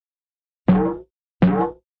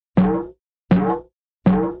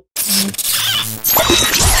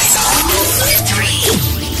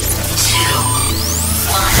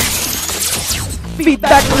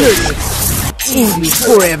Feedback Learnex. English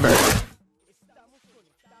forever.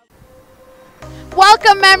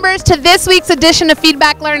 Welcome, members, to this week's edition of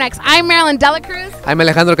Feedback Learnex. I'm Marilyn Delacruz. I'm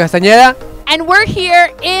Alejandro Castañeda. And we're here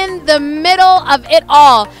in the middle of it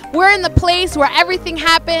all. We're in the place where everything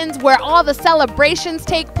happens, where all the celebrations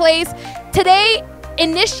take place. Today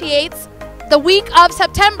initiates the week of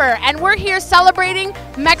September, and we're here celebrating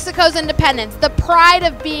Mexico's independence, the pride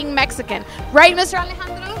of being Mexican. Right, Mr.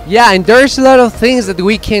 Alejandro? Yeah, and there's a lot of things that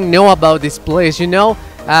we can know about this place, you know.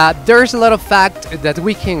 There's a lot of facts that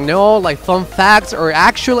we can know, like fun facts or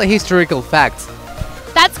actual historical facts.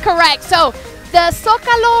 That's correct. So the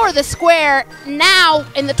Zócalo, or the square, now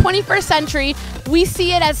in the 21st century, we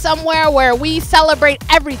see it as somewhere where we celebrate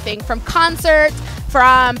everything from concerts,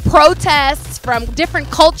 from protests, from different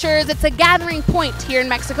cultures. It's a gathering point here in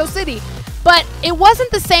Mexico City. But it wasn't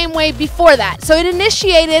the same way before that. So it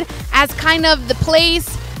initiated as kind of the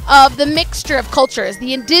place of the mixture of cultures.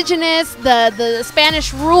 The indigenous, the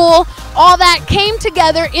Spanish rule, all that came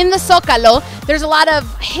together in the Zócalo. There's a lot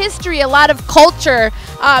of history, a lot of culture,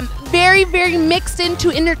 very, very mixed into,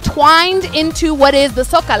 intertwined into what is the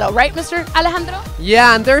Zócalo, right, Mr. Alejandro?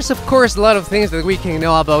 Yeah, and there's of course a lot of things that we can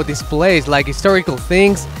know about this place, like historical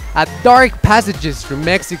things, dark passages from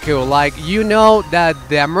Mexico, like you know that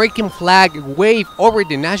the American flag waved over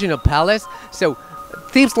the National Palace. So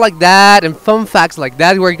tips like that and fun facts like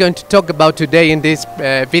that we're going to talk about today in this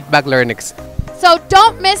Feedback Learnex. So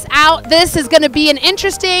don't miss out. This is going to be an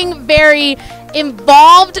interesting, very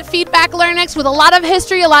involved Feedback Learnex with a lot of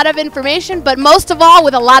history, a lot of information, but most of all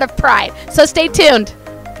with a lot of pride. So stay tuned.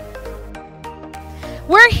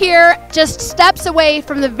 We're here just steps away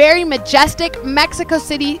from the very majestic Mexico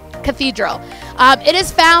City Cathedral. It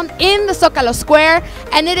is found in the Zócalo Square,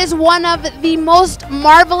 and it is one of the most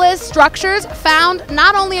marvelous structures found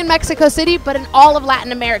not only in Mexico City, but in all of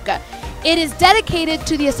Latin America. It is dedicated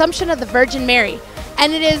to the Assumption of the Virgin Mary,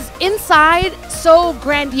 and it is inside so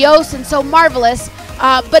grandiose and so marvelous,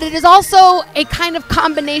 but it is also a kind of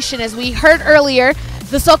combination. As we heard earlier,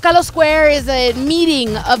 the Zócalo Square is a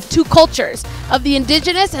meeting of two cultures, of the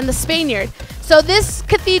indigenous and the Spaniard. So this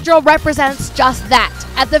cathedral represents just that.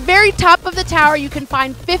 At the very top of the tower, you can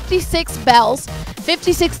find 56 bells,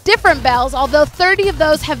 56 different bells, although 30 of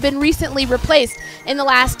those have been recently replaced in the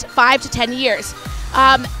last 5 to 10 years.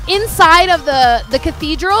 Inside of the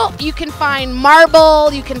cathedral, you can find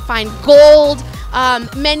marble, you can find gold,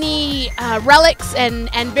 many relics and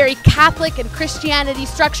very Catholic and Christianity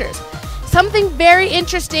structures. Something very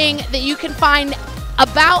interesting that you can find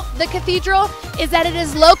about the cathedral is that it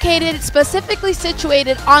is located, specifically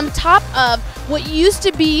situated on top of what used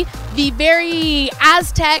to be the very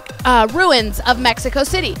Aztec ruins of Mexico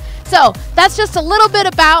City. So that's just a little bit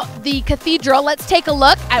about the cathedral. Let's take a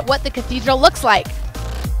look at what the cathedral looks like.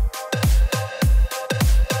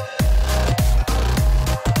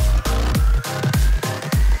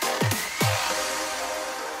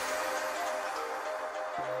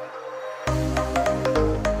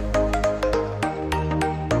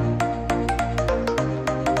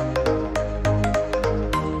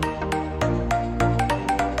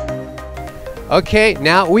 Okay,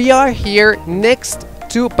 now we are here next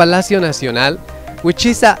to Palacio Nacional, which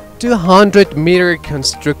is a 200-meter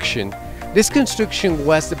construction. This construction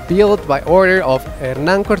was built by order of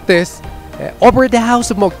Hernán Cortés over the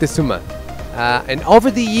house of Moctezuma. And over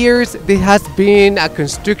the years, there has been a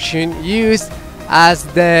construction used as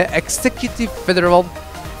the executive federal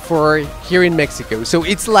for here in Mexico. So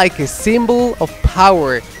it's like a symbol of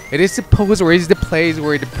power. It is supposed, or it is the place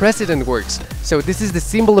where the president works. So this is the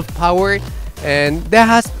symbol of power. And there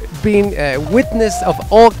has been witness of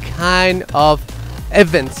all kind of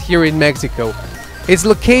events here in Mexico. It's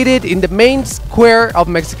located in the main square of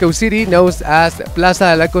Mexico City, known as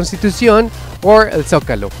Plaza de la Constitución or El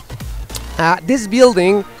Zócalo. This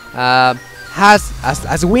building has,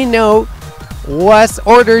 as we know, was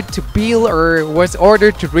ordered to build or was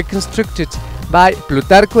ordered to reconstruct it by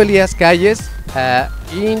Plutarco Elías Calles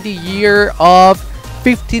in the year of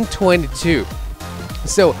 1522.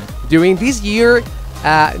 So during this year,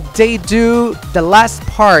 they do the last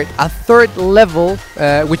part, a third level,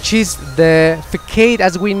 which is the facade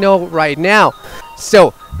as we know right now.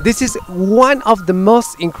 So this is one of the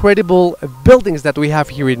most incredible buildings that we have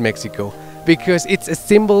here in Mexico, because it's a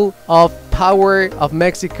symbol of power of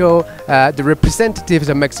Mexico, the representatives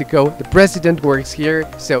of Mexico, the president works here,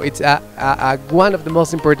 so it's one of the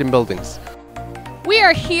most important buildings. We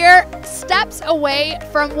are here steps away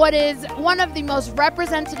from what is one of the most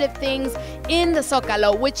representative things in the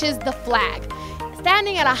Zócalo, which is the flag.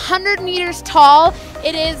 Standing at 100 meters tall,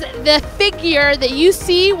 it is the figure that you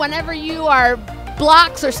see whenever you are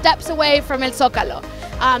blocks or steps away from El Zócalo.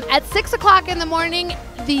 At 6 o'clock in the morning,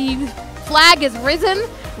 the flag is risen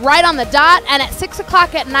right on the dot, and at 6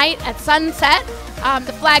 o'clock at night at sunset,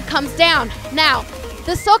 the flag comes down. Now,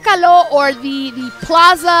 the Zócalo, or the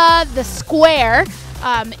plaza, the square,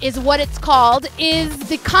 is what it's called, is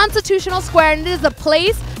the constitutional square, and it is a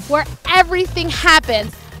place where everything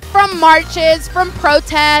happens, from marches, from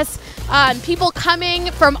protests. People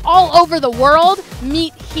coming from all over the world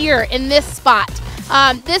meet here in this spot.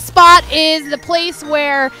 This spot is the place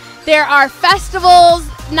where there are festivals,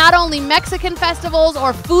 not only Mexican festivals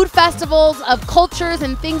or food festivals of cultures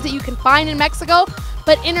and things that you can find in Mexico,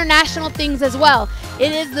 but international things as well.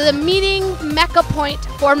 It is the meeting mecca point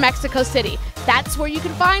for Mexico City. That's where you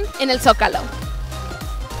can find in El Zócalo.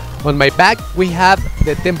 On my back, we have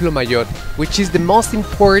the Templo Mayor, which is the most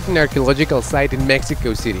important archaeological site in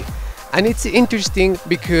Mexico City. And it's interesting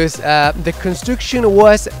because the construction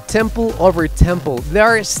was temple over temple. There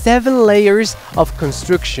are 7 layers of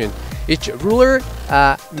construction. Each ruler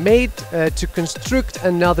made to construct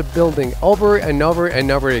another building over and over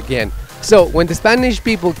and over again. So when the Spanish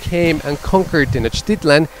people came and conquered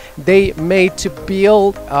Tenochtitlan, they made to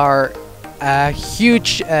build our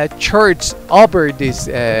huge church over this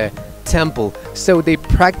temple. So they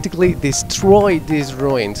practically destroyed these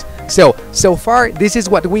ruins. So far, this is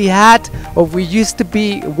what we had, or we used to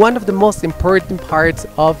be one of the most important parts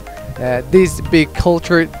of this big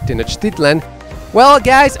culture, Tenochtitlan. Well,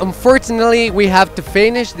 guys, unfortunately, we have to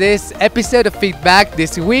finish this episode of Feedback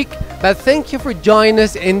this week, but thank you for joining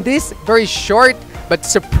us in this very short but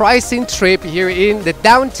surprising trip here in the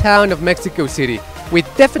downtown of Mexico City. We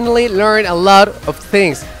definitely learned a lot of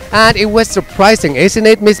things, and it was surprising, isn't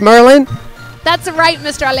it, Miss Marilyn? That's right,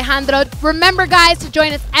 Mr. Alejandro. Remember, guys, to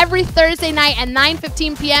join us every Thursday night at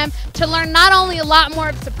 9:15 p.m. to learn not only a lot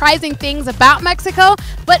more surprising things about Mexico,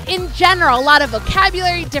 but in general, a lot of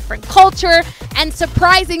vocabulary, different culture, and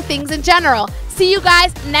surprising things in general. See you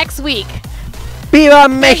guys next week. ¡Viva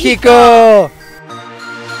México!